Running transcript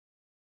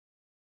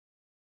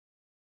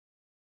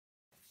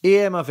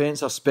AM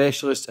Events are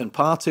specialists in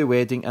party,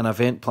 wedding and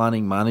event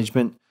planning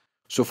management.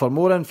 So for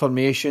more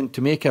information, to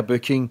make a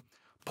booking,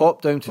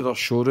 pop down to their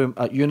showroom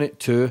at Unit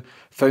 2,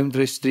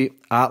 Foundry Street,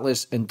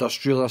 Atlas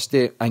Industrial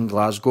Estate in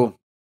Glasgow.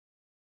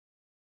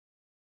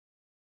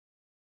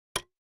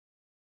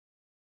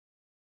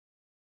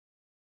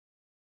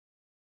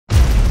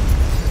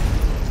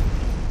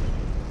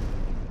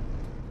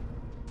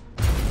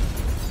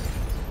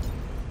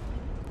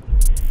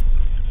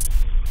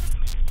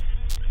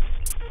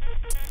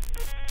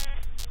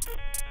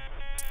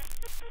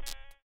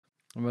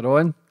 And we're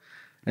on.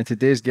 And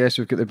today's guest,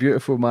 we've got the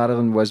beautiful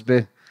Marilyn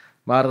Wisbey.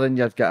 Marilyn,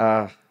 you've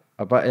got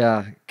a bit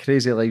of a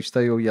crazy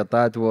lifestyle. Your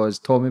dad was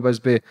Tommy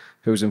Wisbey,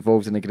 who was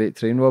involved in a great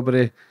train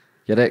robbery.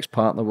 Your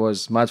ex-partner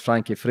was Mad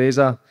Frank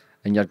Fraser,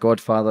 and your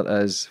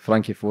godfather is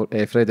Freddie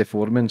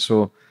Foreman.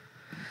 So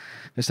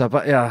it's a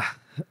bit of a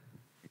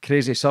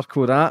crazy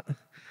circle, that.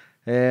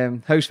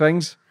 How's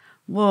things?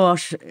 Well,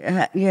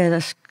 yeah,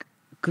 that's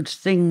a good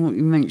thing what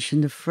you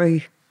mentioned, the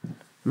three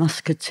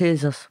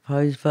musketeers, I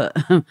suppose. But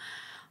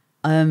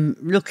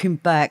looking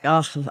back,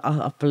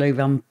 I believe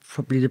I'm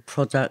probably the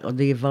product of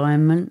the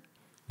environment.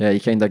 Yeah, you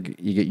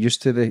get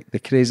used to the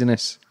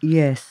craziness.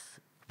 Yes.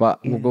 But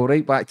we'll go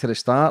right back to the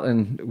start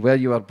and where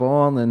you were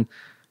born and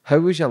how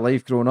was your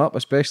life growing up,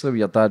 especially with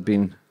your dad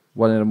being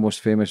one of the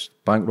most famous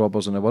bank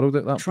robbers in the world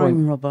at that point.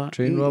 Train robber.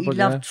 He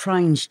loved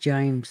trains,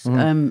 James.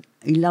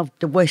 He loved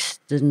the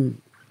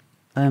Western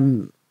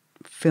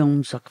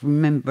films. I can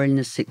remember in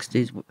the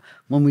 60s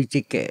when we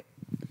did get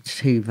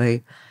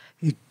TV,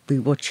 he'd be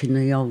watching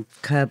the old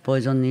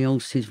cowboys on the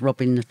horses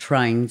robbing the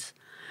trains.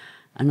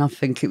 And I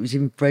think it was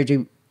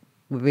inbred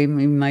with him.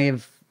 He may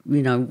have,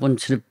 wanted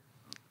to,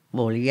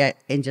 well, he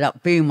ended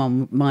up being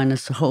one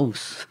minus a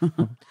horse.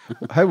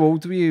 How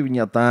old were you when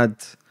your dad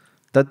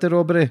did the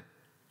robbery?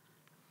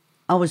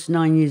 I was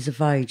 9 years of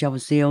age. I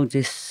was the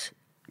oldest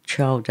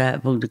child out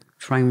of all the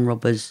train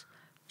robbers'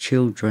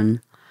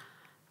 children.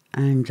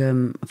 And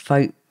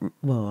I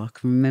can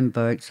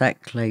remember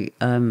exactly.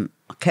 I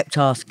kept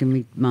asking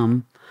me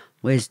mum,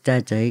 where's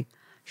daddy?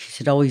 She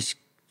said, oh, he's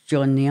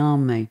joined the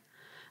army.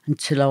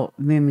 Until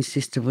me and my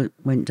sister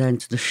went down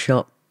to the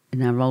shop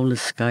in our roller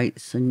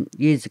skates. And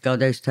years ago,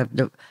 they used to have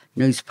the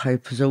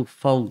newspapers all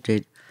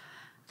folded.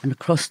 And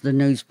across the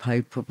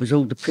newspaper was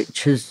all the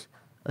pictures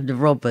of the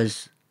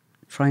robbers,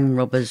 train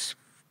robbers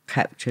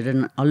captured.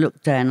 And I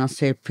looked down, I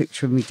see a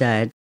picture of my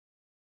dad.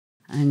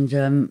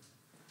 And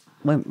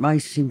went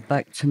racing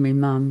back to my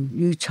mum.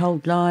 You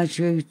told lies,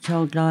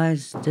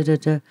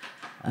 da-da-da.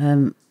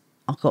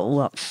 I got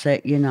all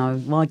upset,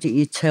 why didn't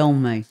you tell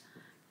me?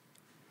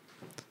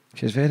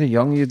 She was very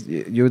young.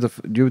 You would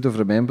have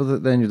remembered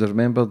it then. You'd have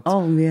remembered.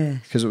 Oh yeah.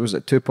 Because it was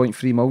at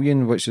 2.3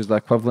 million, which is the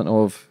equivalent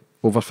of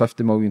over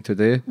 50 million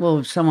today.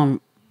 Well,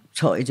 someone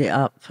totted it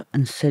up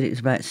and said it was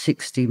about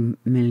 60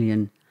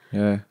 million.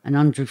 Yeah. And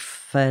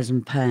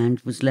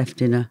 £100,000 was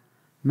left in a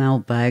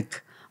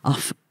mailbag.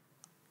 I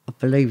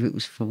believe it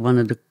was for one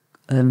of the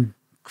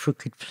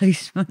crooked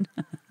policemen.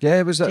 Yeah,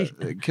 it was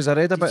because I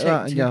read about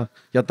that. And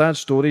your dad's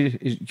story,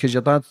 because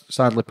your dad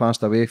sadly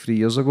passed away 3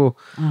 years ago.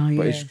 Oh,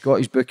 but he's got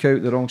his book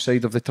out the wrong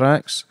side of the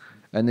tracks,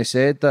 and they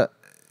said that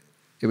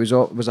it was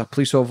a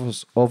police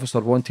officer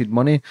wanted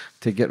money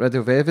to get rid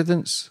of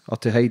evidence or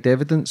to hide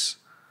evidence.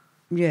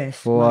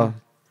 Yes.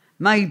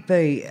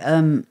 Maybe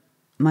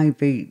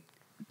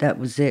that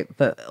was it,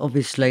 but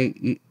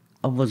obviously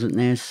I wasn't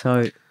there,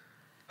 so.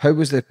 How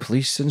was the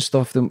police and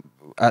stuff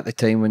at the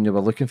time when you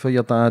were looking for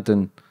your dad?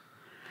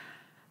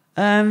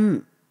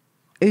 And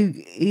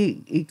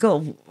he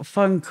got a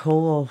phone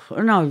call.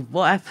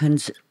 What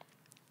happened?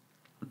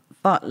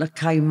 Butler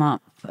came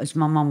up as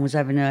my mum was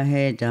having her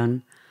hair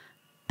done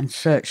and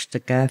searched the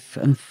gaff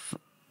and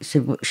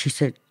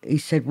he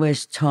said,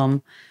 where's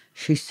Tom?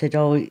 She said,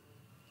 oh,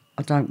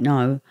 I don't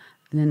know.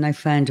 And then they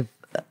found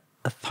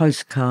a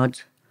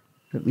postcard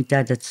that my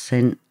dad had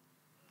sent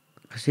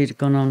because he'd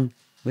gone on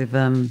with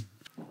a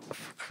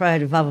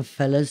crowd of other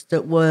fellas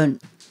that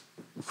weren't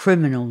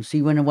criminals.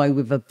 He went away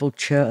with a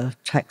butcher, a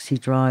taxi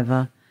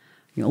driver,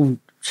 all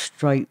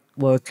straight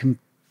working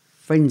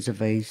friends of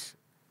his.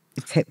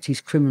 He kept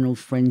his criminal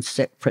friends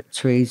separate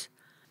to his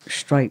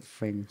straight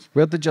friends.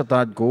 Where did your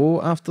dad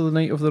go after the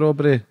night of the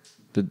robbery?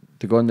 Did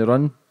they go on the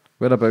run?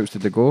 Whereabouts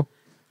did they go?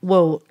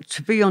 Well,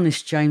 to be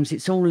honest, James,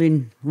 it's all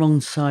in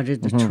wrong side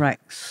of the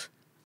tracks,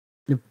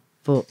 the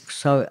book,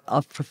 so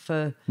I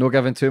prefer... No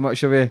giving too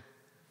much away?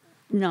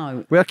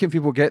 No. Where can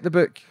people get the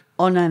book?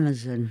 On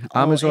Amazon.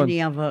 Or any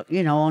other,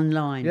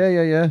 online.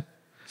 Yeah.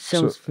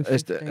 Sells so for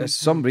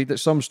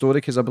it's some story,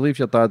 because I believe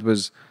your dad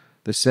was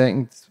the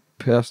second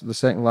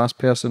last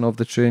person of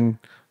the train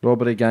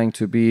robbery gang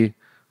who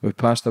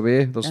passed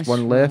away. There's That's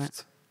one right.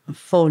 left.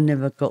 4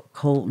 never got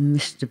caught and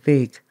Mr.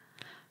 Big.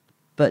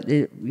 But,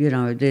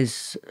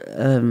 there's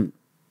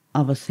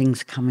other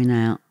things coming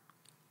out,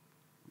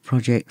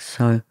 projects,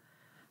 so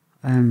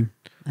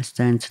that's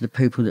down to the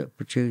people that are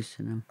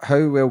producing them.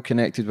 How well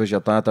connected was your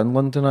dad in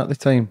London at the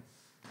time?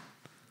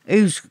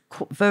 He was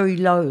very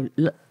low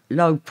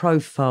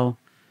profile,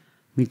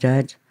 my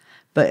dad.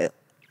 But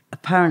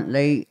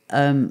apparently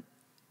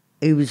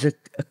he was a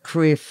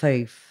career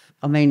thief.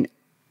 I mean,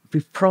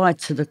 prior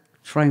to the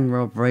train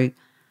robbery,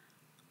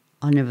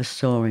 I never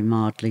saw him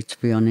hardly,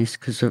 to be honest,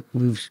 because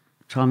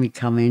time he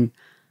come in,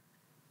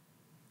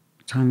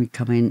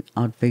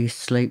 I'd be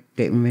asleep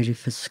getting ready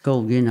for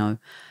school, you know.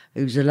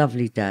 He was a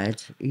lovely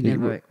dad.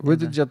 What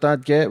did your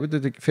dad get? What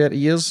did he, 30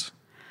 years?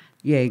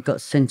 Yeah, he got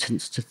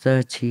sentenced to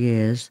 30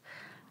 years,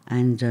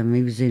 and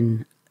he was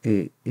in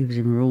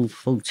Rule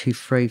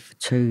 43 for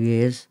 2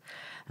 years.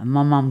 And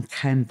my mum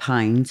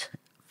campaigned,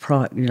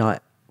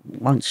 like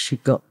once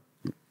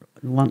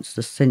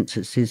the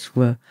sentences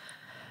were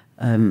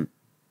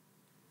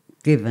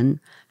given,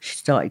 she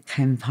started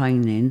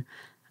campaigning.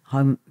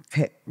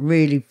 Kept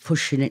really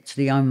pushing it to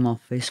the Home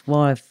Office.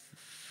 Why,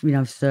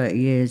 30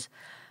 years?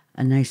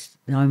 And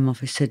the Home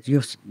Office said,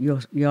 your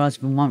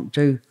husband won't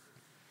do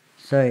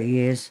 30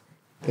 years.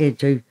 He'll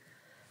do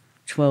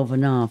 12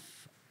 and a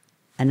half.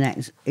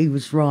 And he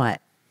was right.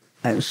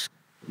 It was,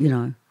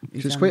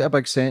 It's quite a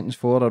big sentence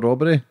for a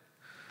robbery.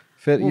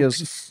 30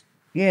 years.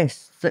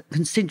 Yes,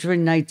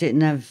 considering they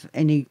didn't have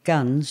any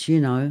guns,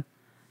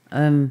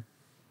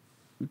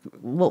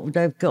 what would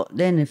they have got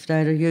then if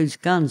they'd have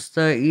used guns?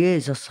 30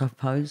 years, I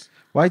suppose.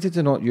 Why did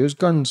they not use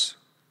guns?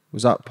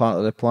 Was that part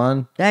of the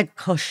plan? They had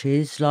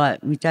Koshes,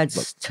 like my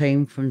dad's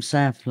team from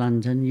South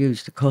London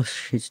used the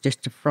Koshes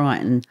just to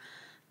frighten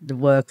the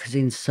workers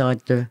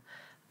inside the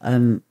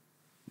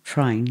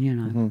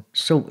train,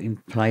 sorting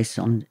place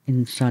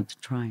inside the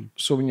train.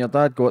 So when your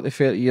dad got the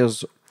 30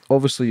 years,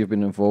 obviously you've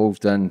been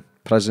involved in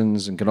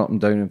prisons and going up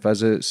and down in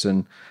visits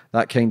and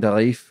that kind of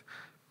life.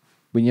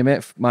 When you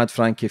met Mad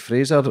Frankie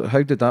Fraser,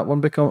 how did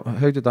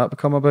that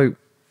become about?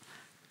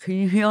 Can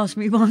you ask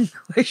me one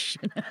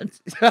question?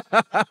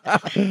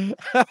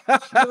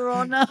 Your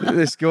Honour.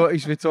 The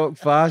Scottish, we talk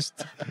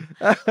fast.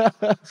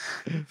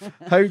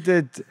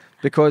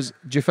 Because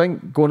do you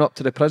think going up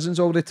to the prisons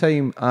all the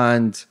time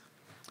and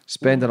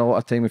spending a lot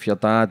of time with your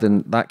dad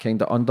and that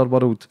kind of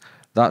underworld,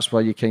 that's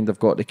why you kind of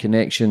got the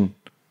connection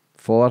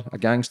for a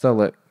gangster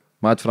like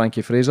Mad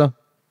Frankie Fraser?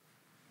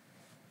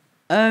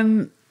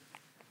 No,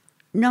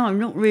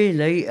 not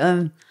really.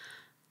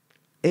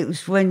 It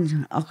was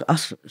when I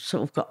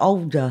sort of got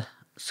older,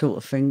 sort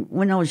of thing.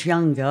 When I was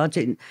younger,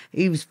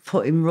 he was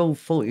put in Rule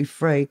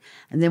 43,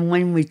 and then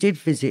when we did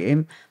visit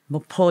him, my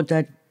poor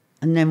dad,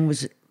 and then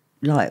was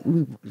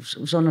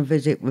on a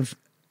visit with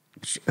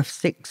a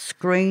thick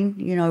screen,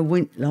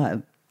 like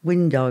a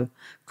window.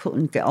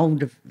 Couldn't get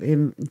hold of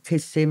him and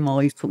kiss him,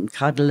 or he couldn't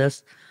cuddle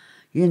us,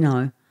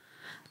 So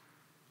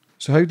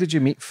how did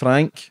you meet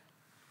Frank?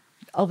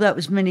 Oh, that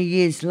was many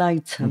years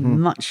later,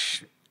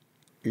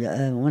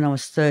 when I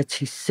was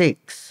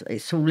 36.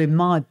 It's all in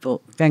my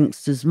book,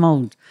 Gangsters,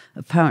 Moll.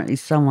 Apparently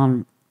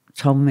someone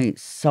told me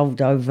it's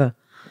sold over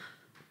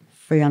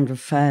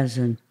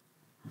 300,000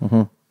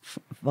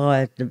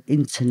 via the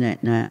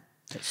internet now.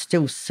 It's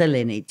still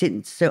selling. It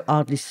didn't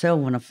hardly sell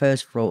when I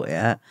first brought it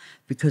out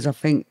because I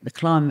think the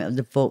climate of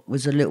the book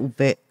was a little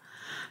bit,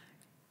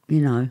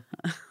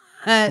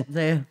 out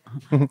there.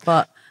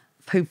 But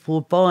people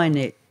were buying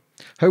it.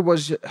 How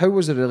was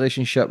the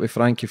relationship with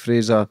Frankie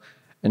Fraser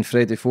and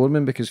Freddie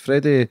Foreman? Because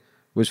Freddie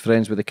was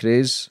friends with the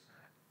Krays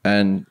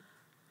and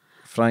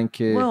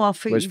Frankie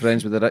was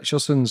friends with the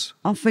Richardsons.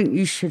 I think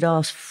you should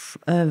ask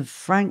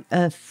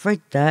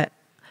Fred that.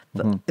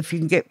 But if you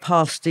can get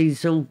past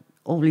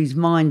all these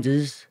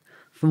minders,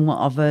 from what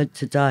I've heard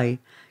today,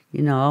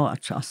 I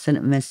sent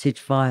a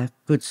message via a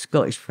good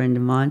Scottish friend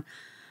of mine,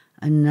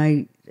 and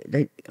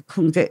they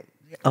couldn't get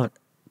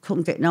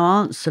no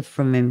answer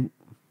from him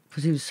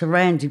because he was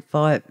surrounded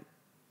by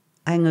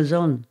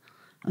hangers-on.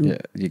 Yeah,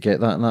 you get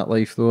that in that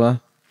life though, eh?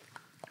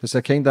 It's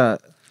a kind of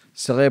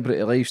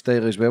celebrity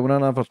lifestyle as well, and I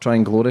never try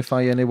and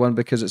glorify anyone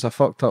because it's a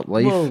fucked up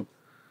life. Well,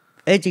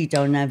 Eddie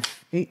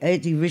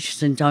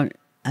Richardson don't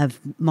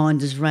have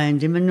minders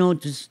round him, and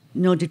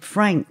nor did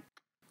Frank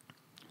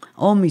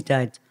or me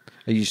dad.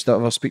 Are you still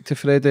ever speak to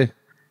Freddie?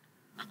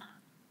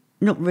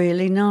 Not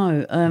really,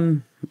 no.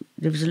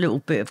 There was a little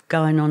bit of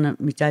going on at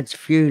my dad's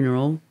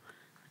funeral,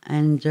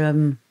 and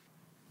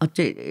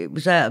it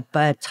was out of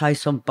bad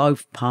taste on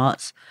both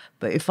parts.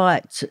 But if I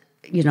had to,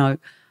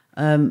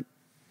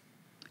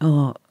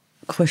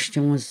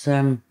 question was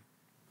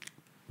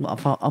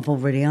what I've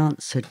already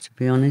answered, to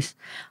be honest.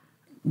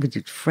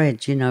 With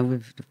Fred,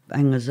 with the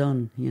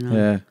hangers-on,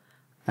 Yeah.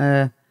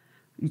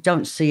 You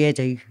don't see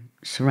Eddie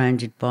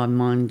surrounded by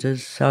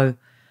minders, so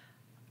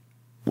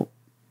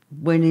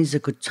when is a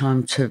good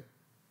time to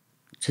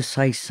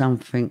say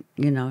something,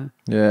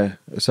 Yeah,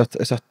 it's a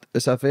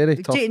very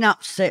tough. It didn't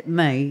upset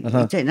me.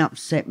 It didn't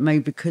upset me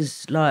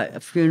because, like, a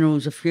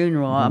funeral's a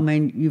funeral. I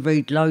mean, you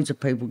read loads of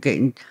people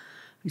getting,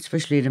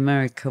 especially in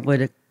America, where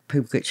the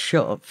people get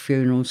shot at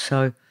funerals.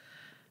 So,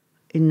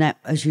 in that,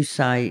 as you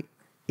say,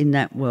 in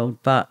that world,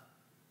 but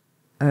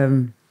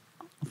I've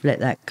let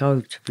that go,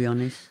 to be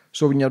honest.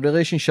 So when your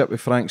relationship with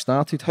Frank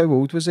started, how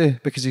old was he?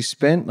 Because he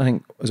spent, I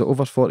think, was it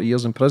over 40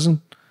 years in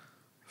prison?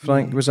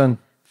 Frank was in.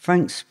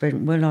 Frank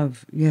spent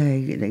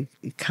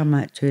he come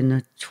out doing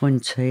the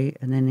 20,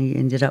 and then he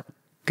ended up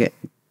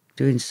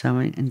doing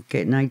something and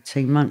getting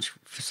 18 months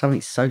for something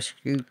so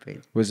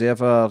stupid. Was he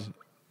ever,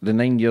 the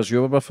 9 years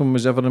you were with him,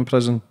 was he ever in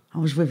prison? I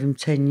was with him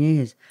 10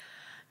 years.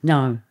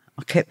 No,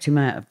 I kept him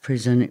out of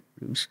prison. It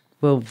was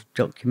well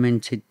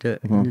documented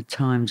that in the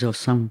Times or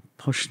some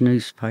posh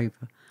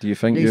newspaper. Do you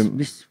think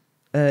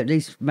At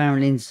least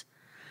Marilyn's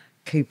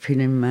keeping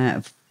him out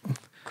of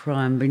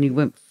crime, but he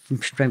went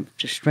from strength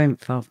to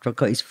strength after I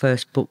got his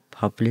first book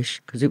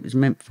published, because it was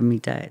meant for me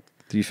dad.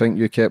 Do you think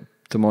you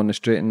kept him on the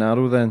straight and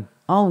narrow then?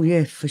 Oh,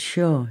 yeah, for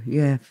sure.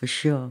 Yeah, for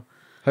sure.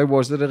 How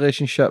was the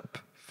relationship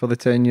for the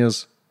 10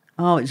 years?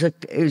 Oh, it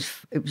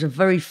was a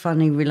very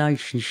funny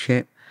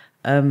relationship.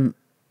 We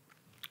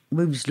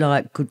was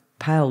like good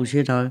pals,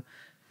 you know.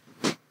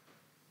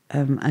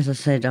 As I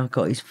said, I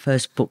got his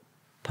first book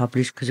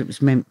published because it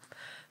was meant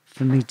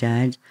for me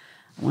dad.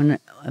 When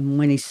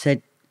he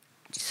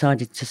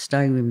decided to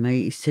stay with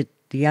me, he said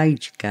the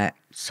age gap.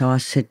 So I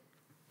said,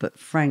 but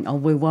Frank,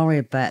 we'll worry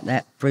about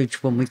that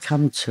bridge when we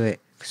come to it,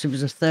 because it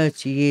was a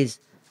 30 years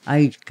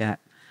age gap.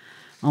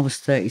 I was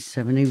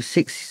 37, he was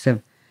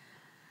 67.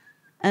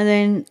 And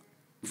then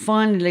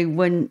finally,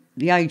 when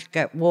the age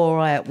gap wore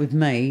out with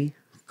me,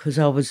 because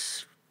I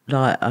was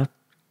like,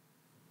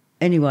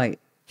 anyway,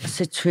 I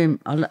said to him,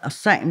 I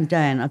sat him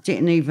down. I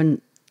didn't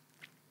even,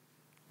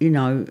 you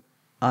know,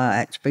 I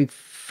had to be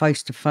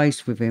face to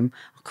face with him.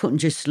 I couldn't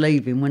just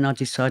leave him when I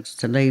decided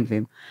to leave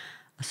him.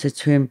 I said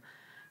to him,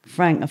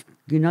 Frank,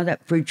 you know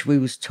that bridge we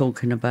was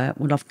talking about?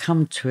 Well, I've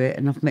come to it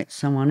and I've met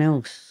someone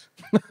else.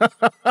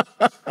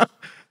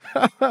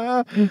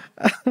 How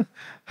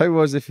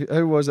was it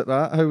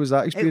that? How was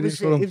that experience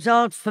for him? It was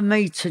hard for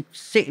me to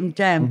sit him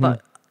down,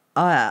 but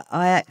I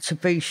had to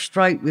be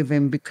straight with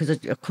him because I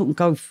couldn't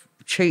go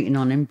cheating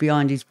on him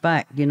behind his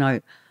back. You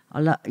know,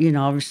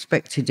 I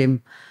respected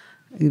him.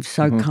 He was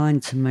so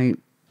kind to me.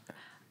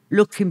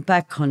 Looking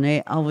back on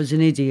it, I was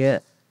an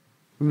idiot.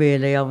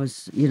 Really, I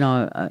was. You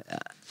know,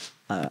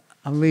 I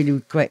really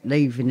regret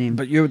leaving him.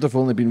 But you would have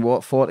only been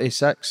what,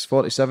 46,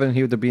 47?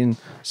 He would have been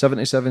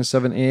 77,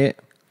 78.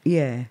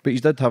 Yeah. But you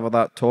did have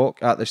that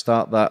talk at the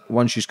start that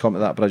once you come to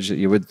that bridge that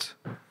you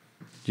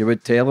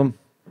would tell him.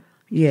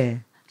 Yeah.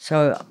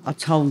 So I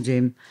told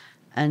him,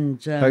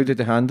 and how did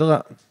he handle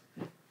it?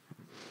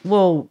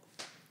 Well,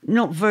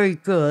 not very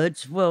good.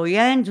 Well, he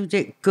handled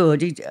it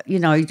good. He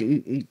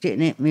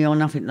didn't hit me or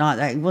nothing like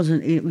that.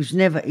 He was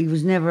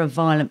never a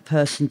violent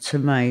person to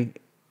me.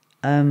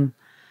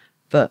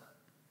 But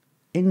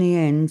in the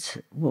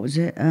end, what was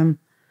it?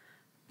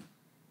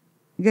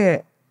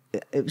 Yeah,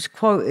 it was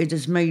quoted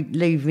as me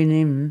leaving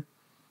him,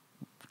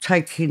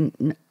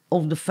 taking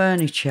all the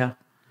furniture.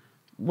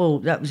 Well,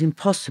 that was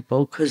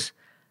impossible because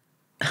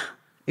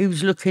he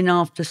was looking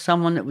after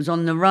someone that was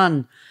on the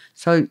run.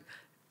 So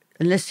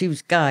unless he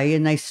was gay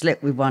and they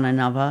slept with one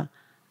another,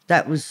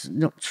 that was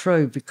not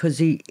true because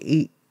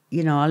he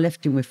I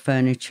left him with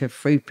furniture,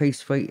 3-piece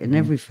suite and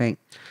everything.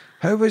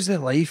 How was the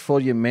life for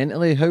you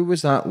mentally? How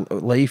was that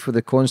life with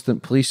the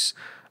constant police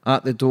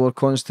at the door,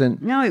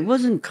 constant? No, it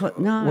wasn't.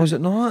 No. Was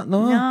it not?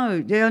 No.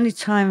 No, the only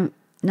time.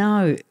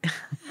 No.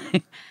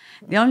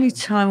 The only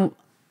time.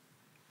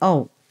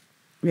 Oh,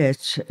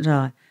 yes.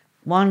 No.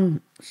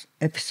 One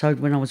episode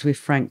when I was with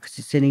Frank, because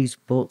it's in his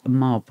book,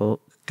 my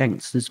book,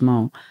 Gangsters,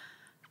 Moll.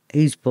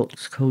 His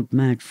book's called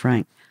Mad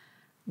Frank.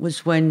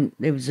 Was when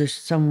there was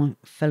someone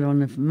fella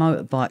on a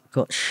motorbike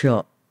got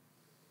shot,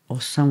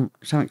 or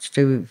something to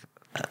do with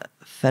a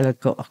fella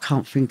I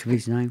can't think of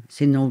his name.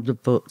 It's in all the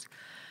books,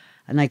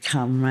 and they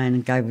come round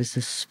and gave us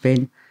a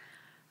spin,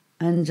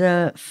 and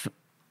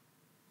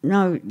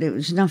no, there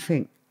was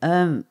nothing.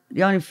 The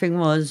only thing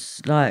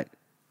was like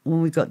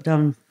when we got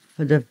done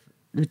for the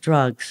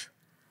drugs,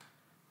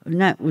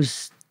 and that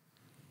was,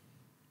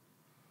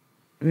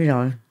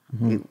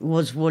 it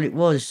was what it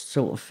was,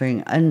 sort of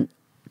thing. And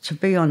to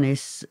be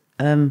honest,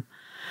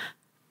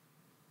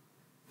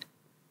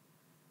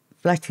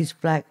 black is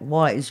black,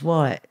 white is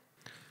white.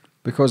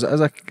 Because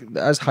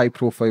as high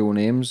profile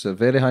names, they're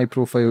very high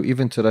profile,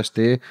 even to this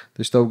day,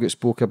 they still get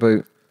spoke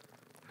about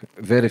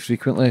very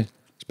frequently,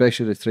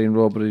 especially the train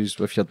robberies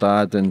with your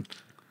dad and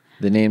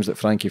the names like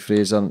Frankie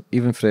Fraser,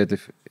 even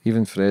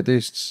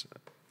Freddie's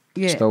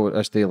still at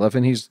this day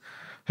living.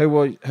 How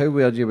were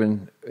you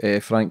when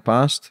Frank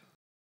passed?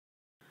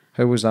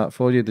 How was that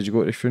for you? Did you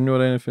go to the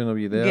funeral or anything? Or were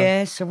you there?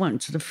 Yes, I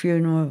went to the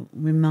funeral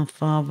with my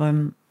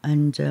father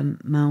and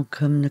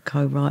Malcolm, the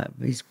co-writer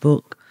of his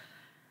book.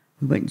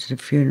 We went to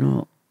the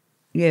funeral.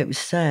 Yeah, it was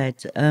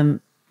sad.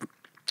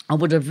 I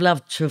would have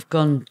loved to have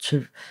gone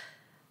to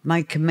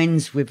make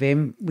amends with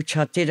him, which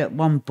I did at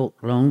one book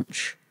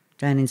launch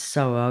down in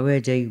Soho.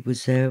 Eddie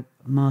was there,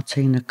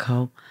 Martina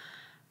Cole,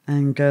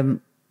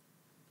 and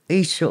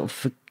he sort of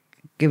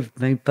forgave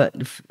me, but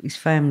his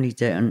family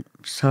didn't.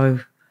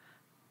 So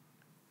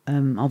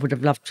I would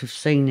have loved to have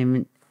seen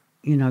him,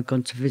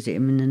 gone to visit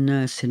him in the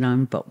nursing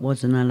home, but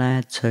wasn't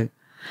allowed to.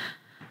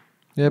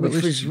 Yeah, but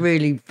which was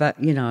really bad,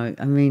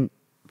 I mean,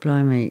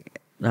 blimey,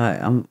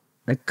 like,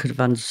 they could have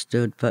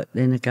understood, but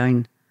then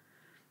again,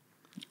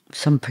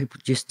 some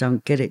people just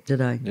don't get it, do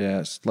they?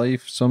 Yeah, it's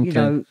life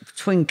sometimes.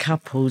 Between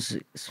couples,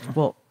 it's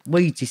what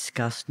we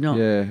discussed, not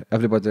Yeah,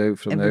 everybody out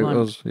from Everyone. the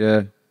outers.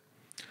 Yeah.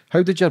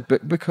 How did your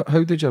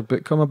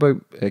book come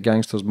about?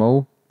 Gangsters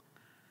Moll.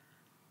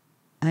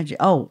 how did,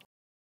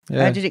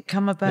 Yeah. how did it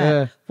come about?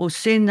 Yeah. Well,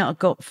 seeing that I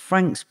got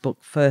Frank's book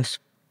first,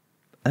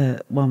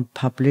 one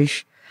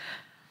published,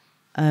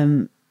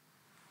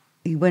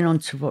 he went on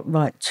to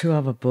write 2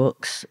 other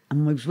books,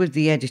 and we was with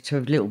the editor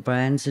of Little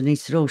Brands, and he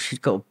said, "Oh, she's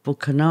got a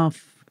book and a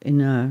half in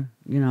her,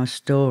 a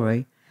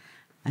story,"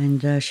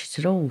 and she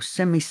said, "Oh,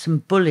 send me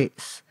some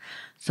bullets."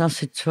 So I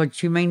said to her,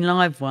 "Do you mean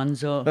live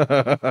ones?" Or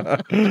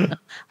I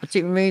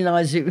didn't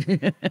realise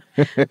it.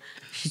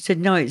 She said,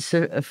 "No, it's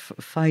a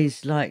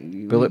phase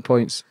like Bullet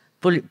points.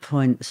 bullet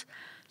points."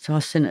 So I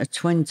sent her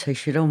 20.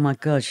 She said, "Oh my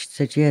God." She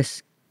said,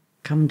 "Yes,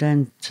 come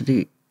down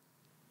to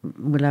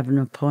we'll have an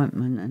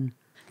appointment." And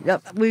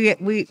we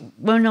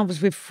when I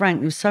was with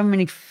Frank, there were so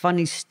many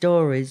funny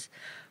stories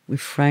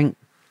with Frank,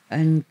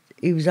 and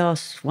he was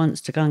asked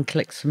once to go and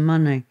collect some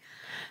money,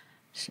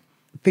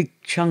 big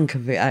chunk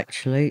of it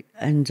actually,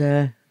 and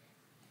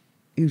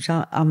he was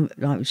like, I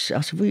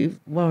said, "What are you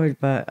worried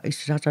about?" He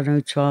said, "I don't know,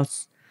 to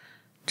ask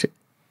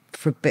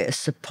for a bit of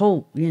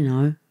support,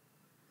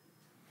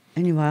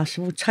 Anyway, I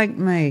said, "Well, take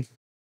me."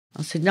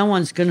 I said, "No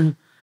one's gonna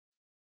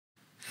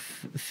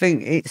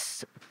think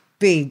it's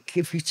big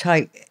if you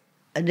take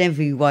an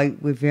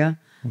heavyweight with you."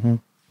 Mm-hmm.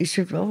 He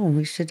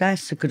said,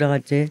 "That's a good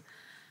idea."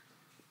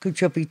 Good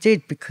job he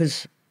did,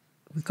 because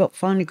we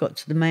finally got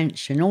to the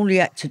mansion. All he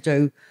had to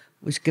do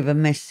was give a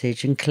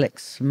message and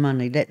collect some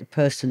money, let the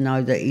person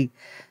know that he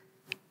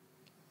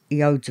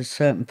owed a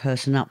certain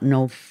person up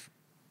north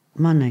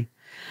money.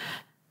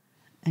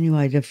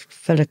 Anyway, the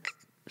fella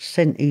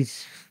sent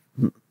his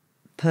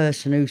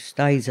person who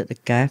stays at the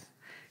gaff,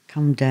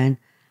 come down.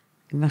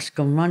 He must have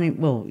gone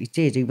running. Well, he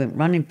did. He went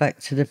running back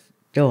to the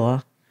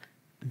door,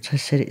 and I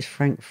said, "It's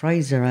Frank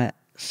Fraser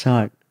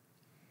outside."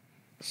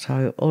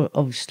 So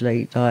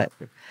obviously, like,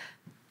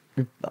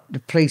 the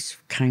police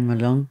came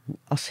along.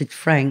 I said,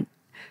 "Frank,"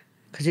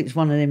 because it's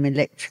one of them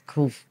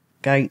electrical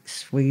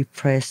gates where you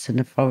press and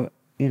the phone,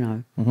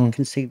 you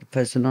can see the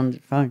person on the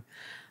phone.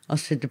 I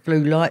said, "The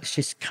blue light's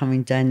just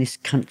coming down this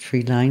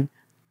country lane."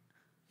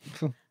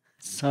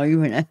 So he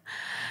went.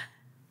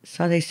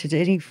 So they said,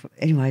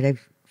 anyway, they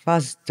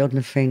buzzed on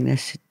the thing. They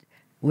said,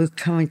 "We're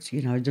coming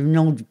to,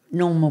 the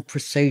normal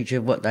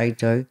procedure, what they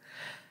do."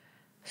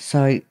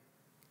 So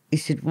he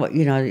said,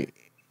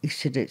 he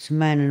said, "It's a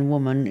man and a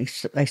woman."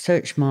 They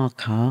searched my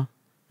car.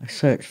 They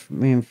searched for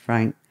me and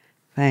Frank,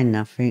 found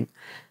nothing.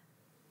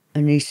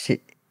 And he said,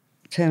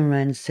 turned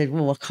around and said,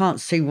 "Well, I can't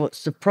see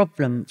what's the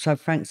problem." So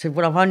Frank said,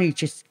 "Well, I'm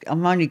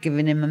only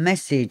giving him a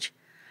message."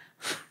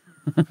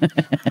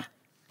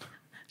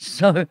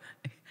 So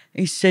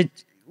he said,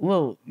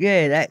 "Well,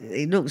 yeah,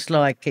 it looks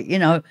like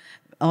it,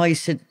 I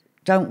said,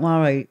 "Don't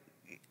worry."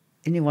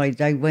 Anyway,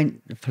 they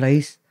went, the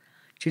police.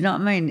 Do you know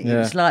what I mean? Yeah. It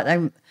was like they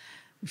were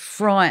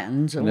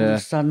frightened all of a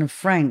sudden of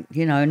Frank,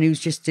 and he was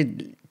just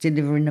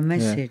delivering the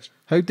message.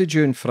 Yeah. How did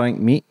you and Frank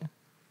meet?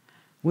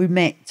 We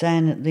met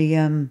down at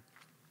the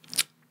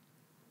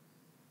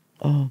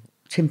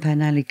Tin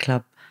Pan Alley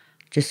Club.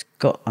 Just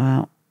got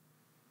out,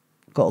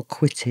 got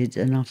acquitted,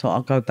 and I thought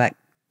I'll go back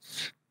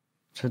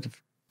to the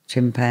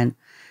Tin Pan,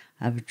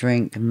 have a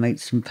drink and meet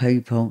some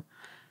people.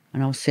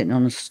 And I was sitting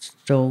on a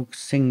stall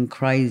singing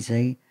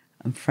Crazy,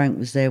 and Frank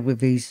was there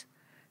with his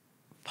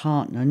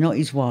partner, not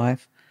his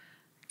wife.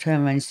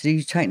 Turned around and said, "Are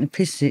you taking the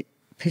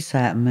piss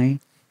out of me?"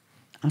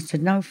 I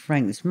said, "No,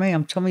 Frank, it's me.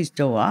 I'm Tommy's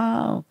daughter."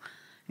 "Oh,"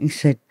 he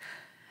said.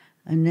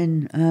 And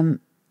then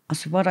I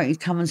said, "Why don't you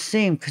come and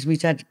see him?" Because my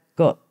dad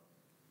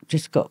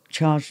just got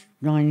charged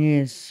 9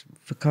 years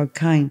for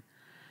cocaine.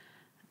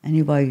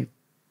 Anyway,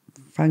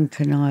 Frank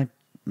and I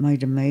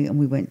made a meet, and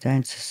we went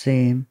down to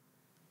see him.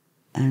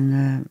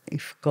 And he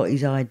forgot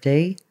his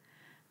ID.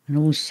 And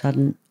all of a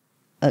sudden,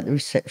 at the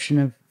reception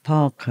of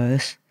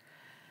Parkhurst,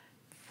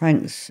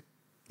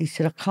 he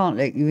said, "I can't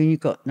let you in,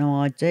 you've got no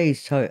ID."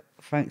 So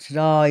Frank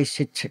said, he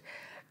said,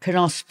 "Can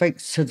I speak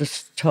to the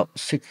top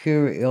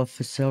security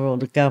officer or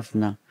the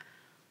governor,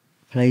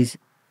 please?"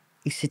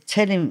 He said,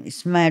 "Tell him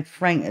it's Mad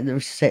Frank at the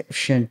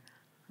reception,"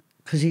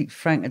 because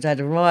Frank had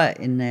a riot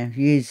in there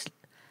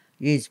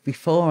years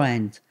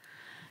beforehand,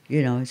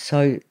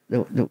 So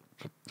the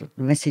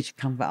message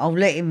come back, "Oh,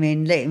 let him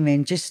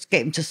in, just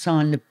get him to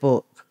sign the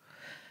book.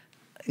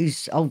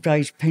 His old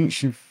age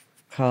pension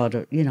card,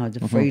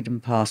 the Freedom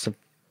Pass."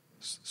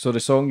 So the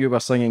song you were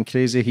singing,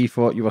 Crazy, he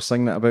thought you were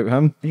singing it about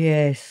him?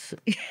 Yes.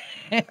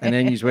 And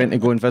then you went to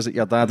go and visit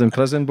your dad in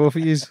prison, both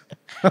of yous?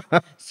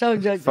 So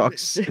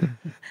Fucks.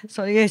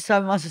 So yes, I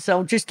must have said,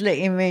 "I'll just let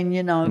him in,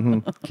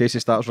 In case he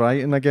starts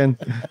rioting again.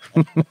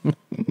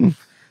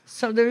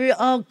 So there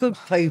are good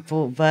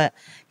people, but,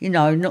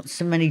 not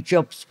so many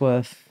jobs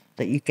worth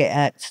that you get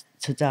at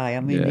today. I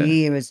mean, the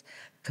year has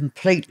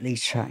completely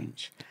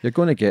changed. You're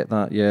going to get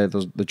that, yeah.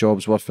 There's the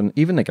jobs worth, and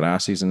even the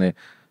grassies and the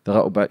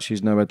little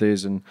bitches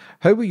nowadays. And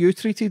how were you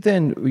treated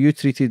then? Were you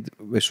treated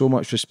with so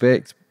much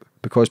respect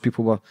because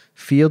people were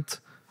feared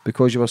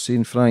because you were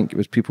seeing Frank, it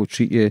was people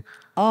treat you...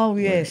 Oh,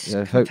 yes.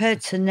 Yeah,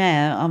 Compared to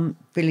now, I'm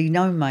Billy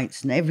No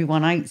Mates and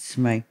everyone hates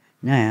me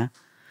now,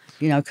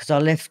 you know, because I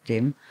left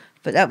him.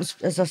 But that was,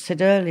 as I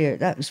said earlier,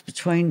 that was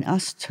between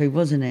us two,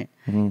 wasn't it?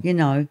 You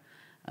know,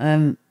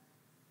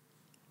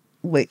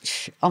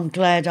 which I'm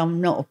glad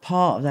I'm not a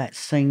part of that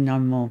scene no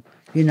more,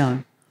 you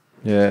know.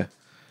 Yeah.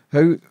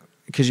 How...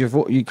 Because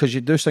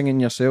you do singing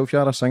yourself,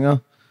 you're a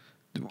singer.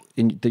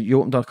 And you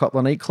opened a couple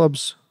of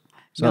nightclubs.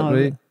 Is that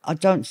right? I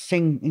don't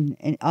sing.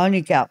 I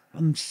only get up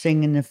and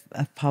sing in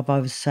a pub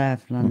over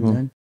South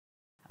London.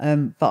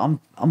 But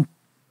I'm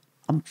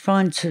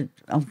trying to.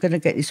 I'm going to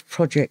get this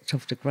project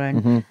off the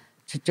ground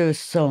to do a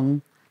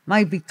song,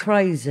 maybe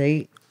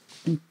crazy,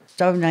 and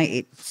donate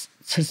it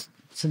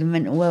to the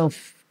mental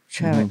health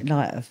charity,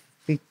 like a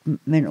big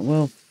mental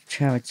health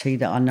charity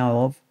that I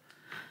know of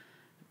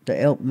that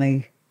helped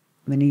me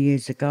many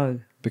years ago.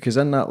 Because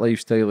in that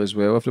lifestyle as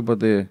well,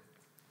 everybody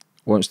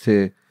wants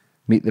to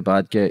meet the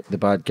bad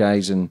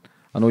guys, and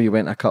I know you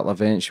went to a couple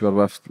of events. You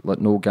were with like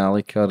Noel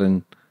Gallagher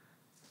and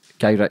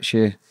Guy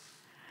Ritchie.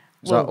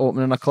 Was that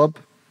opening a club?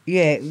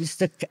 Yeah, it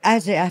was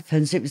as it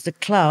happens, it was the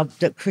club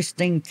that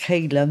Christine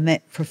Keeler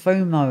met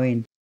Profumo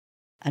in,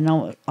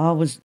 and I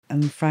was,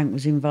 and Frank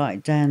was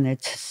invited down there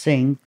to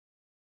sing.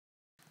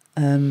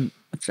 I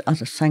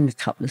just sang a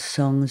couple of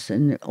songs,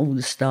 and all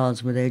the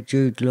stars were there: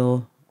 Jude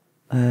Law,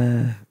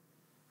 Noel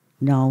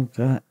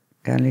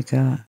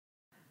Gallagher.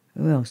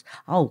 Who else?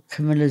 Oh,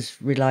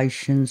 Camilla's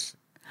relations.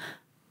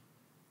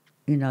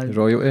 You know, The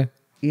royalty.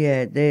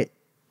 Yeah, they're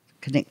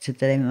connected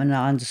to them, and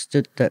I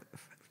understood that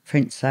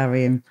Prince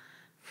Harry and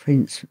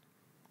Prince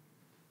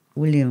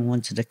William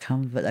wanted to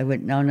come, but they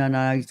went, no,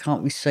 you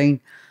can't be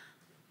seen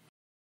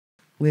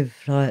with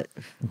like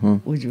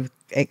with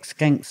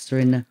ex-gangster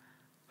in the.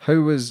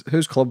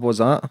 Whose club was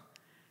that?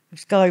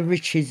 It's Guy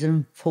Ritchie's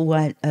and Paul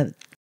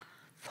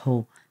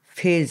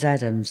Piers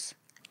Adams.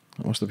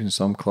 It must have been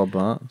some club,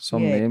 that.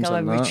 Some names Guy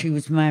in that. Ritchie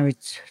was married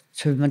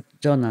to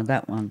Madonna,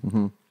 that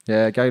one.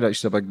 Yeah, Guy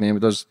Ritchie's a big name. He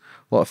does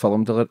a lot of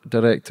film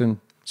directing.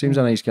 Seems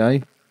a nice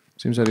guy.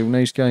 Seems a real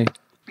nice guy.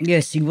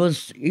 Yes, he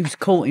was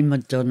courting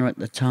Madonna at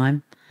the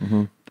time.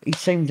 He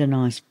seemed a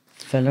nice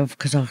fellow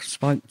because I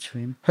spoke to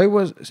him. How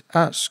was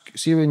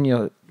see when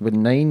you're with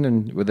 9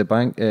 and with the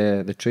bank,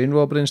 the train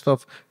robbery and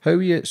stuff? How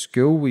were you at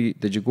school?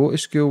 Did you go to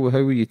school?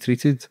 How were you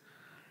treated?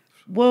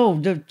 Well,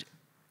 the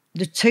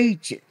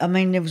teacher. I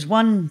mean, there was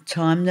one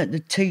time that the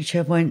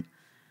teacher went,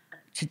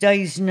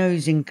 "Today's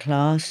news in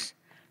class: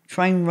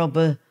 train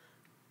robber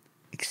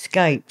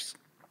escapes."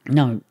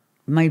 No,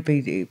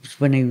 maybe it was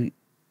when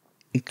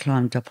he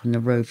climbed up on the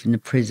roof in the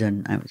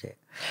prison. That was it.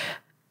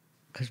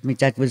 Because my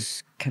dad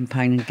was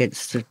campaigning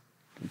against the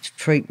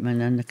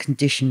treatment and the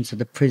conditions of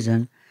the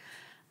prison,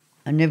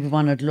 and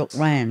everyone had looked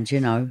round, you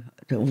know,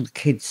 all the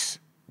kids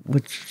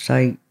would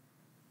say,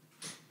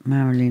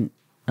 Marilyn,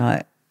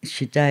 like,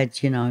 it's your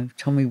dad, you know,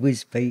 Tommy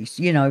Wisbey,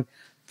 you know,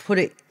 put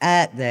it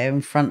out there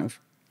in front of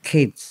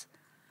kids,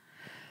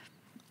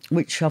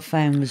 which I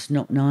found was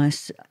not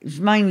nice. It was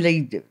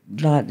mainly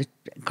like the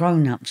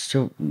grown-ups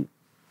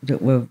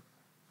that were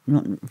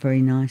not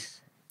very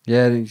nice.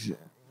 Yeah,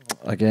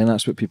 again,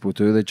 that's what people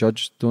do. They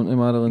judge, don't they,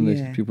 Marilyn?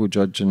 Yeah. People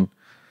judge, and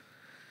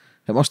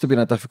it must have been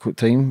a difficult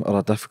time or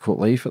a difficult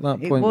life at that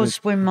point. It was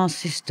when my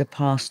sister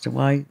passed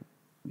away.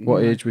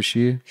 What age was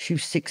she? She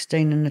was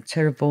 16 in a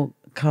terrible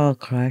car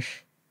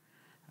crash.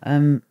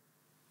 It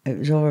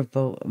was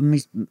horrible.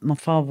 My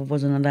father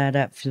wasn't allowed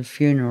out for the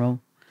funeral,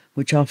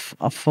 which I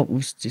thought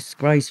was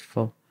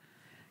disgraceful.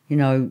 You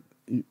know,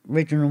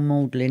 Reginald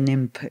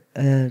Maudlin,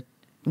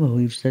 well,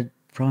 he was the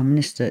Prime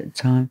Minister at the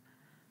time.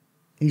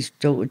 His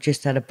daughter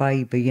just had a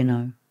baby, you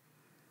know.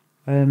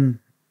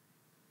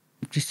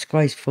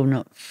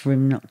 Disgraceful for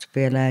him not to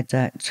be allowed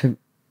out to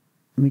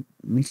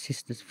my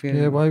sister's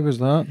funeral. Yeah, why was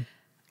that?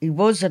 He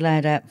was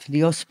allowed out for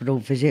the hospital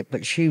visit,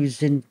 but she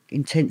was in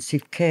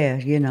intensive care,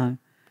 you know.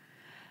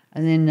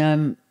 And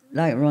then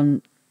later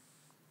on,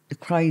 the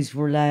Krays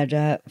were allowed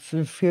out for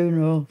the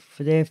funeral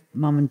for their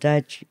mum and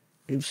dad.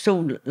 It was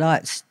all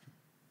like,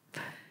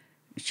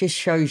 it just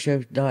shows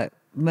you like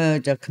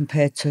murder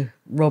compared to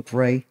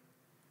robbery.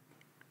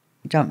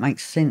 It don't make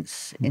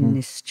sense in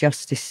this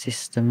justice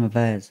system of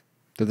ours.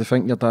 Did they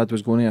think your dad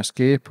was going to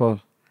escape,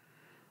 or?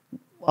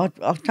 I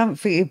don't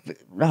think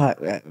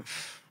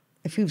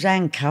if he was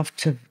handcuffed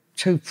to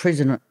 2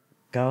 prison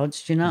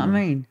guards, do you know what I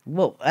mean?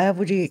 How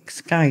would he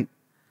escape?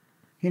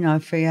 You know,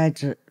 if they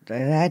had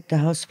the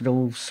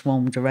hospital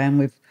swarmed around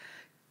with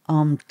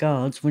armed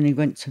guards when he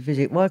went to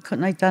visit, why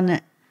couldn't they done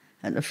it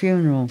at the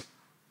funeral?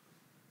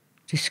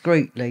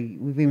 Discreetly,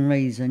 within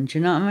reason, do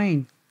you know what I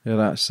mean? Yeah,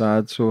 that's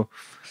sad. So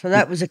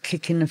that was a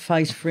kick in the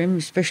face for him,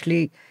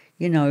 especially,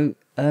 you know,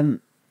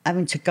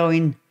 having to go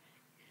in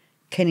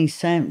Freddie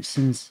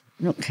Sampson's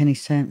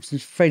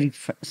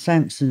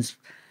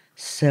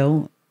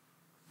cell,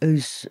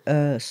 whose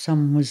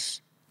son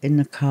was in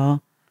the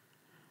car.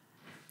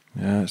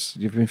 yes,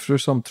 you've been through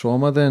some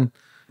trauma then,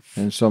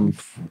 and some.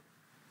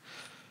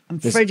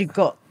 And Freddie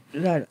got,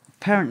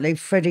 apparently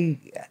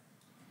Freddie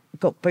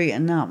got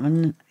beaten up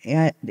and he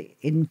had,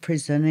 in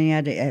prison. He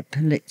had an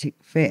epileptic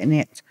fit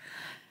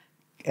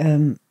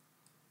and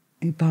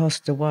he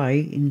passed away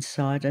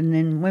inside. And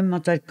then when my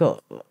dad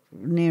got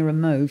near a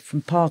move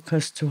from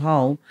Parkhurst to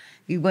Hull,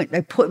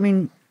 they put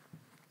him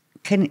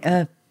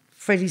in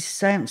Freddie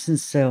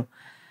Sampson's cell.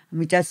 And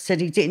my dad said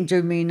he didn't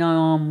do me no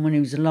harm when he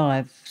was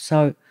alive,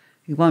 so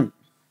he won't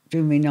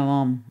do me no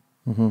harm.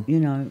 You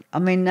know, I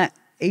mean, that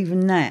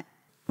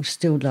was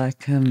still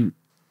like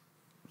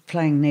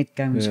playing Ned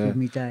games with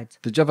my dad.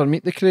 Did you ever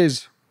meet the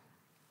Krays?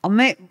 I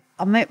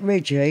met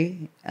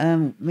Reggie.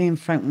 Me and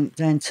Frank went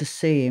down to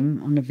see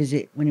him on a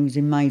visit when he was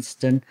in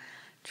Maidstone,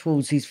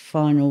 towards his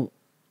final,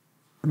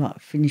 like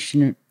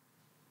finishing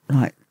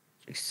like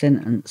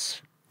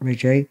sentence,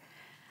 Reggie.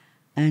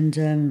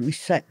 And we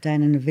sat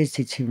down in the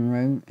visiting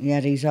room. He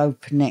had his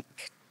open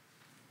neck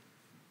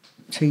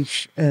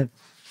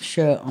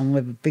shirt on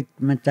with a big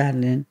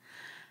medallion.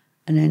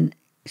 And then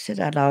he said,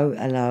 hello,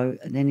 hello.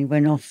 And then he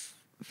went off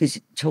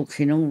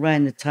talking all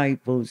round the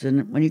tables.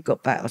 And when he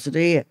got back, I said,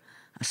 here.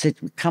 I said,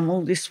 we come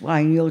all this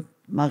way and you're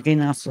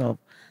mugging us off,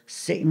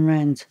 sitting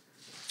round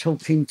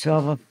talking to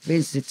other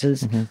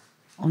visitors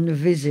on the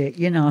visit,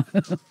 you know.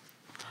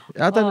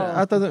 I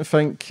didn't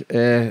think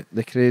the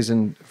Krays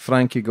and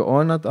Frankie got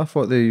on. I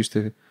thought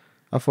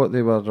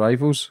they were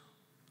rivals.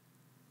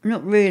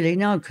 Not really,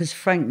 no, because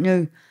Frank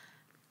knew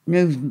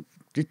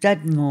the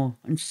dad more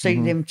and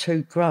seen them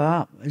two grow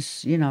up,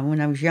 as you know, when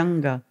I was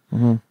younger.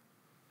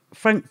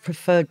 Frank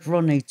preferred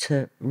Ronnie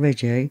to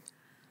Reggie,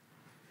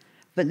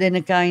 but then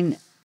again,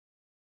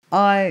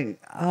 I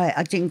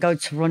didn't go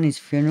to Ronnie's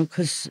funeral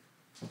because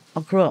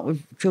I grew up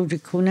with Georgia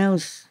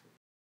Cornell's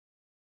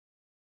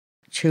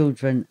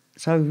children,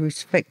 so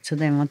respect to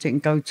them. I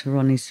didn't go to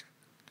Ronnie's.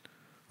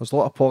 There's a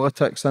lot of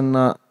politics in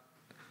that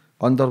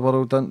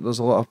underworld. There's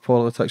a lot of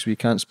politics where you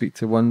can't speak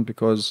to one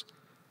because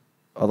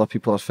other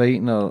people are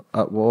fighting or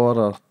at war.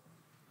 Or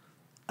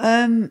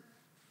I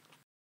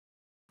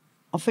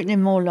think they're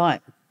more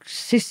like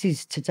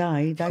sissies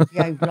today. They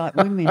behave like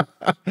women.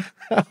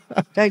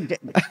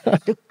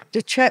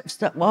 The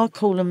chaps I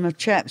call them the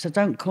chaps. I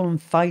don't call them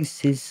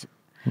faces.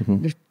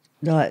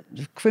 The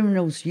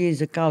criminals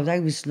years ago, they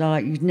was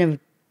like, you'd never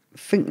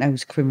think they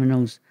was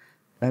criminals.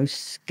 They was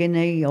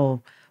skinny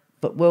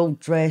but well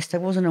dressed. There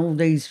wasn't all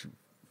these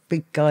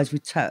big guys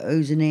with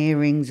tattoos and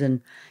earrings and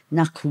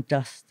knuckle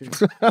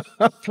dusters,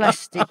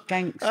 plastic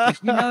gangsters.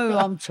 You know who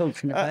I'm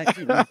talking about,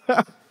 don't you?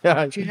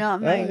 Yeah. Do you know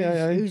what I mean?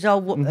 Yeah.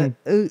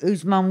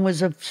 Whose mum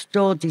was a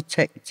store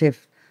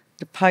detective,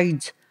 the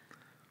paid.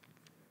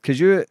 Because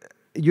you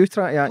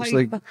try to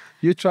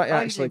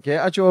actually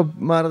get a job,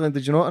 Marilyn,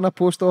 did you not, in a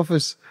post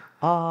office?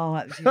 Oh,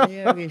 that was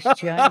hilarious,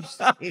 James.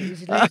 It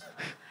was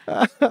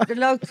the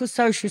local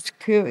social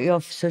security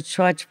officer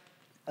tried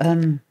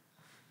to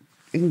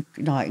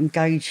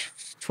engage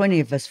 20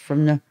 of us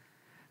from the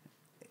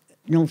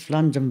North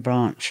London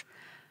branch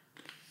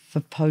for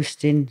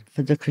posting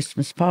for the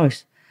Christmas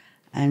Post,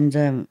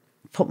 and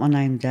put my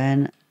name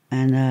down,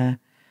 and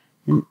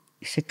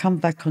he said, come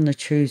back on the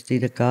Tuesday,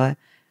 the guy.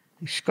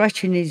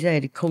 Scratching his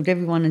head, he called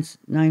everyone's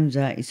names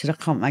out. He said, I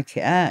can't make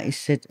it out. He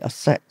said, I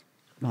sat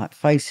like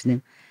facing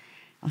him.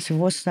 I said,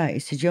 what's that? He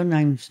said, your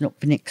name's not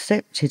been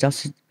accepted. I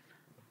said,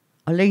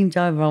 I leaned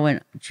over, I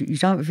went, you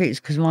don't think it's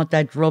because my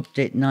dad robbed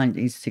it in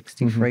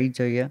 1963,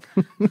 do you?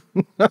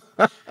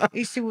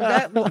 He said, well,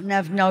 that wouldn't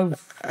have no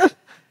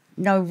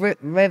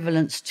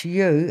relevance to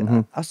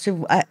you. I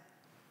said,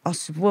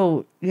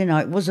 well, you know,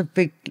 it was a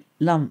big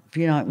lump,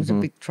 you know, it was a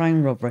big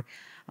train robbery.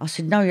 I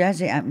said, no,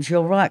 as it happens,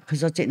 you're right,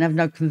 because I didn't have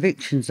no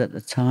convictions at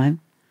the time.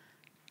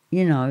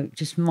 You know,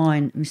 just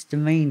mine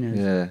misdemeanors.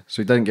 Yeah,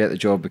 so you didn't get the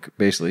job,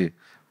 basically,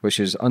 which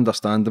is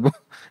understandable.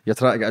 You're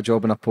trying to get a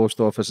job in a post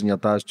office and your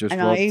dad's just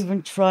robbed. I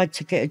even tried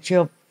to get a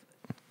job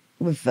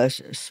with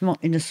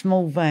in a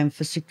small van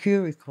for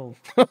Securicall.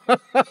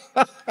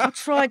 I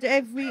tried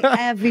every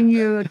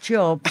avenue of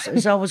jobs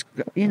as I was,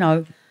 you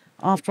know,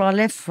 after I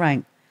left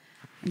Frank,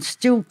 and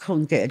still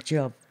couldn't get a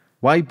job.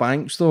 Why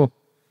banks, though?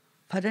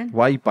 Pardon?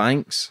 Why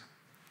banks?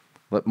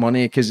 Like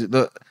money, because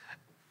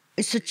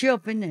it's a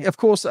job, isn't it? Of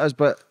course it is,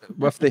 but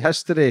with the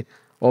history,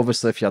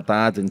 obviously, if your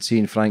dad and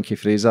seeing Frankie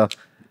Fraser,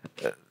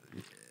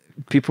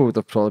 people would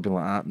have probably been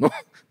like,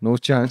 no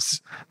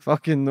chance,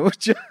 fucking no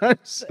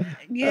chance.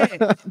 Yeah,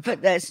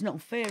 but that's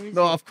not fair, is it?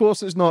 No, of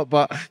course it's not,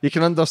 but you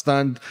can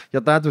understand,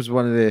 your dad was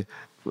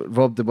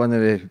robbed one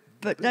of the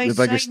But they the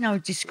biggest... say no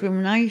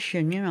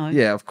discrimination, you know.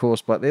 Yeah, of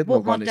course, but they're not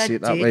going to see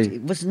it that way.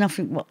 It was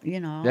nothing,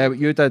 you know. Yeah, but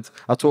you did.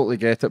 I totally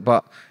get it,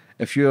 but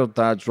if your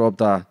dad's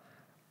robbed a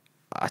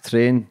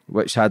train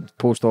which had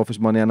post office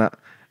money in it,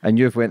 and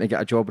you've went to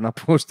get a job in a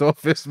post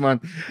office, man,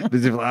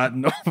 they'd be like,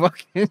 no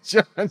fucking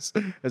chance.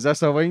 Is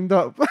this a wind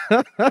up?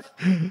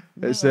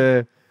 It's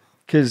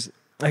because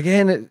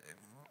again,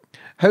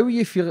 how are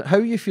you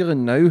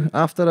feeling now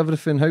after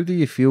everything? How do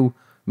you feel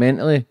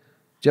mentally?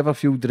 Do you ever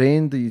feel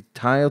drained? Are you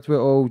tired with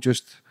it all?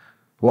 Just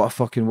what a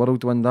fucking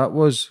whirlwind that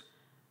was.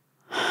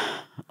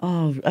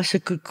 Oh, that's a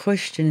good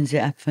question, as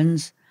it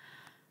happens.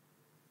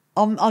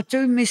 I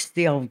do miss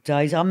the old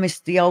days. I miss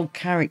the old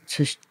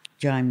characters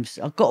James.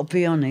 I've got to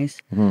be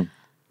honest.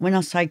 When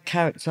I say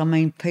character, I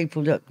mean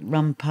people that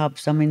run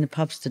pubs. I mean, the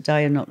pubs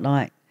today are not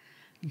like,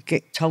 you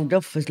get told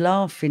off for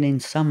laughing in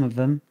some of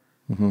them.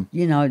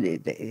 You know,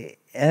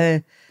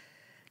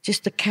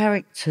 just the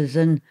characters.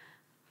 And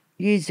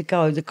years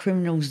ago, the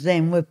criminals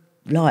then were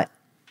like,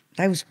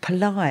 they was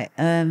polite.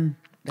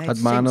 They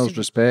Had manners,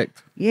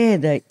 respect. Yeah,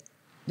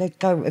 they'd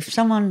go, if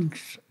someone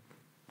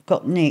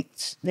got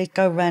nicked, they'd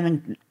go around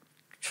and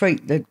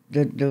treat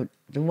the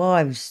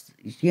wives,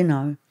 you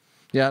know.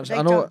 Yeah, They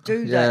I know. don't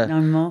do that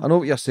no more. I know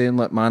what you're saying,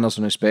 like manners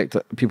and respect.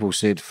 That people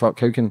said, "Fuck,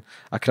 how can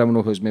a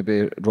criminal who's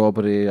maybe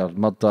robbery or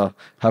murder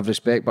have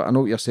respect?" But I know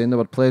what you're saying. They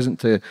were pleasant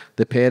to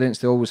the parents.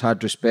 They always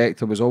had respect.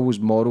 There was always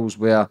morals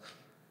where,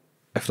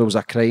 if there was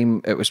a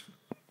crime, it was.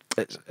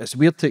 It's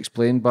weird to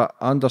explain, but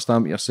I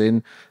understand what you're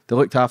saying. They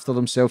looked after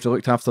themselves. They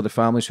looked after the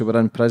families who were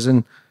in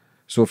prison.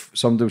 So if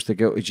somebody was to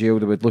go to jail,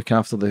 they would look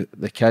after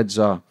the kids.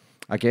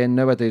 Again,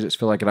 nowadays it's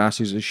full of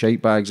grasses and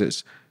shite bags.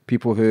 It's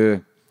people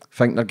who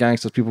think they're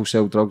gangsters. People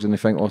sell drugs and they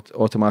think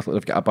automatically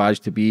they've got a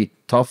badge to be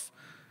tough.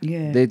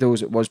 Yeah. They do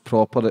as it was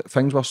proper.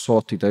 Things were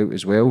sorted out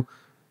as well.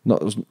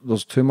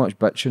 There's too much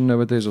bitching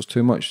nowadays. There's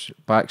too much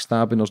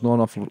backstabbing. There's not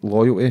enough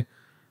loyalty.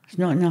 There's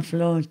not enough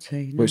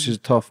loyalty. No. Which is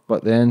tough.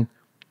 But then,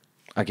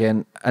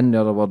 again, in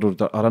the other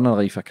world or in a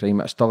life of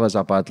crime, it still is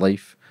a bad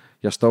life.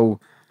 You're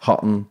still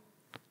hurting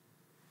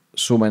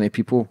so many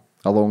people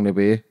along the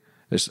way.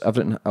 It's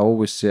everything. I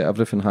always say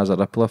everything has a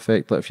ripple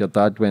effect. Like if your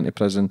dad went to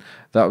prison,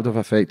 that would have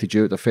affected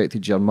you. It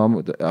affected your mum.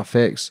 It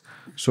affects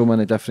so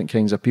many different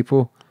kinds of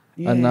people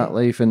in that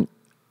life. And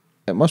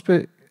it must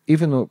be,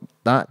 even though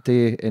that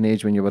day and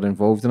age when you were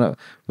involved in it,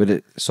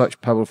 with such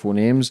powerful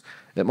names,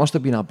 it must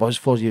have been a buzz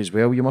for you as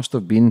well. You must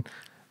have been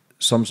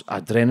some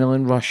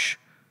adrenaline rush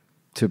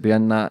to be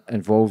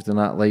involved in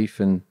that life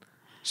and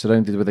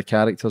surrounded with the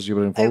characters you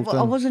were involved in.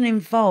 I wasn't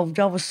involved.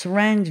 I was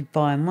surrounded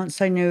by them. Once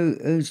they knew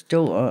whose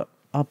daughter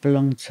I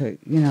belonged to,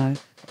 you know,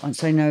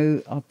 once they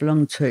knew I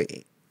belonged to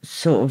it,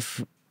 sort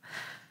of,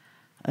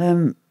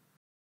 I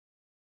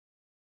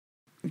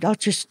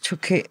just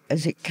took it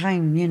as it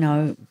came, you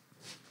know,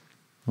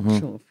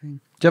 sort of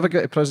thing. Did you ever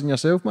go to prison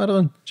yourself,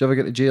 Marilyn? Did you ever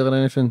get to jail or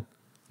anything?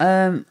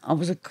 I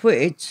was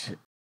acquitted.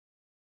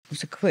 For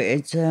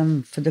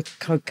the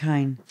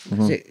cocaine.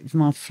 It was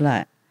my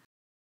flat.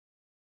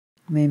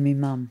 Me and my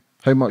mum.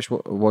 How much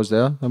was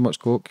there? How much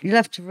coke? You'll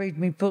have to read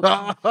me book.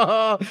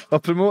 We're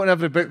promoting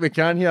every book we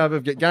can here.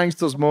 We've got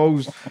Gangsters,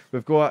 Molls.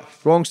 We've got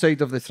Wrong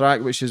Side of the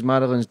Track, which is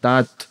Marilyn's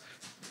dad.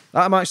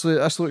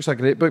 This looks a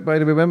great book, by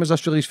the way. When was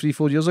this released?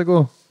 3-4 years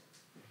ago?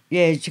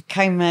 Yeah, it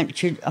came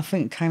out, I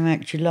think it came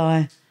out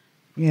July.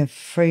 Yeah,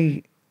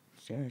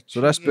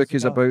 So this book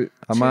is about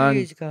a man. 2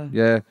 years ago.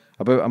 Yeah,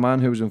 about a man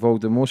who was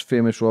involved in the most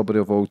famous robbery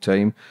of all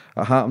time.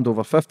 It happened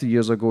over 50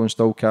 years ago and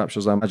still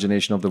captures the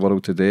imagination of the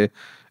world today.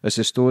 It's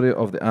the story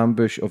of the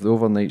ambush of the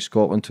overnight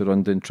Scotland to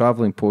London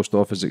travelling Post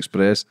Office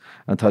Express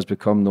and has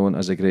become known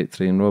as a great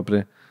train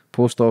robbery.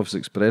 Post Office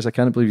Express. I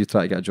can't believe you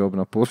try to get a job in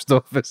a post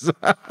office.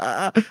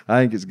 I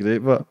think it's great,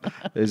 but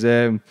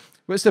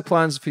what's the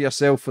plans for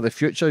yourself for the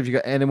future? Have you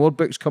got any more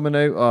books coming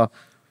out, or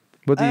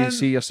what do you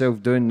see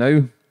yourself doing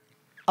now?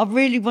 I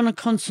really want to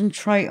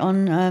concentrate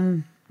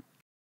on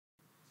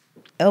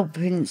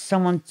helping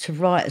someone to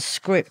write a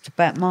script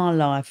about my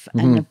life,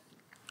 and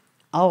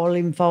I'll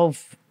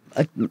involve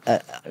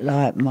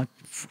like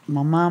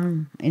my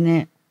mum in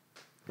it,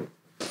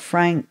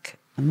 Frank,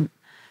 and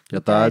your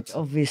dad,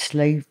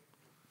 obviously,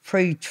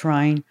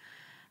 pre-train.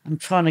 I'm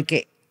trying to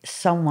get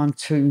someone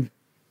to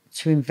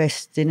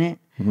invest in it,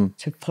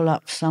 to pull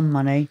up some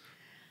money.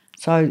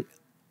 So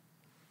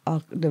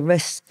the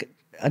rest,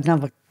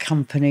 another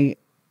company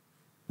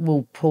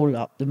will pull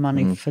up the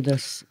money for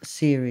this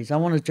series. I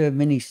want to do a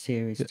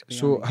mini-series, to be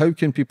honest. How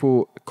can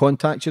people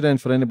contact you then,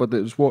 for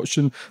anybody that's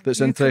watching that's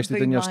interested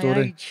in your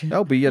story? Agent.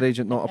 I'll be your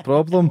agent, not a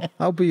problem.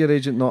 I'll be your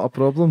agent, not a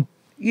problem.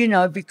 You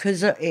know,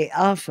 because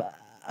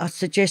I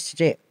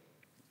suggested it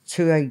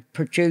to a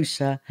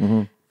producer.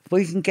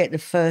 We can get the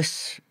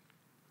first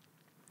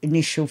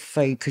initial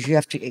fee, because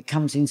it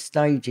comes in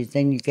stages,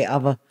 then you get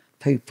other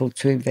people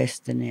to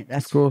invest in it.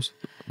 Of course.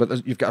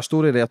 But you've got a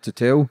story there to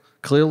tell,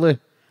 clearly.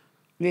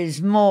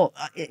 There's more.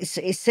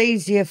 It's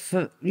easier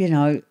for, you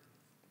know.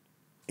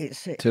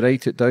 To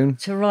write it down.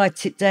 To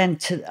write it down.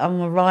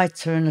 I'm a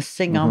writer and a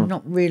singer. I'm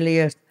not really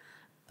a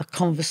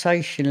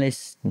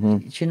conversationalist.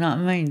 Do you know what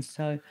I mean?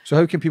 So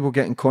how can people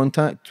get in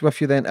contact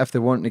with you then if they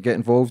want to get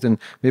involved and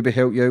maybe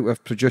help you out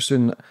with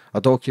producing a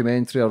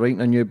documentary or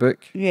writing a new book?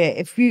 Yeah,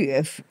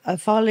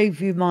 if I leave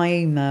you my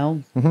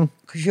email,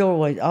 because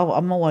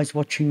I'm always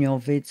watching your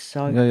vids.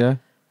 So yeah.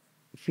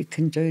 If you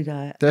can do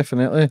that,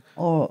 definitely.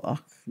 Or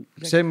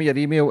send me your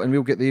email and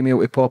we'll get the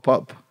email to pop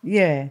up.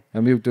 Yeah.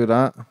 And we'll do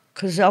that.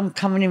 Because I'm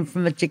coming in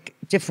from a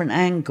different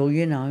angle,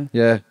 you know.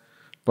 Yeah.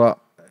 But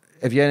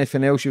have you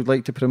anything else you'd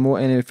like to promote?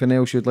 Anything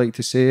else you'd like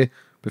to say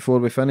before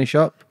we finish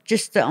up?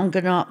 Just that I'm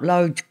going to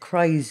upload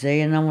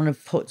Crazy and I want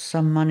to put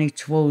some money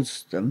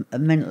towards a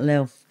mental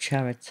health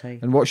charity.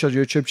 And what's your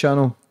YouTube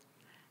channel?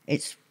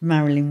 It's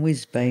Marilyn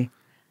Wisbey.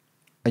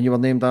 And you were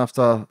named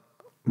after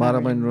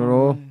Marilyn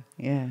Monroe,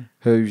 Yeah.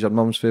 who's your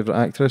mum's favourite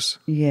actress.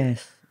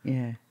 Yes.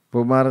 Yeah.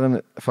 Well,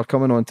 Marilyn, for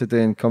coming on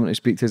today and coming to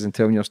speak to us and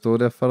telling your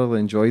story, I thoroughly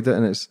enjoyed it,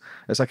 and it's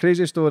a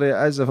crazy story. It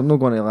is, if I'm not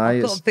going to lie.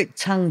 I got a bit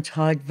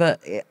tongue-tied, but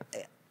you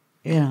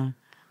know.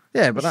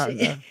 Yeah, but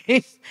that,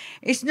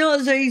 it's not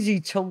as easy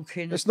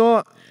talking. it's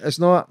not.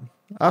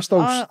 I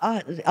still.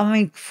 I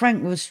mean,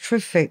 Frank was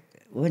terrific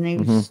when he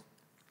was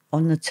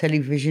on the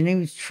television. He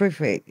was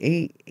terrific.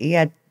 He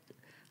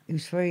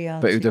was very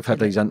articulate. But he would have had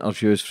these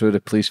interviews through the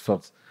police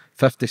for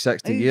 50,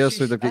 60 years,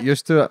 so they'd get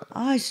used to it.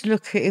 I used to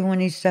look at him when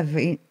he used to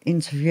have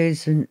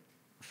interviews and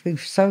feel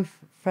so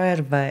proud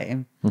about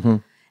him.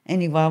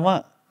 Anyway,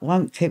 I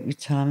won't keep your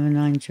time, and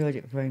I enjoyed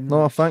it very much.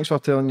 No, thanks for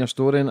telling your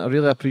story, and I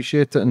really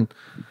appreciate it, and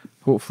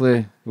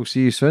hopefully we'll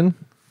see you soon.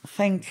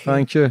 Thank you.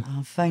 Thank you.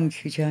 Oh,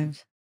 thank you,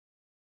 James.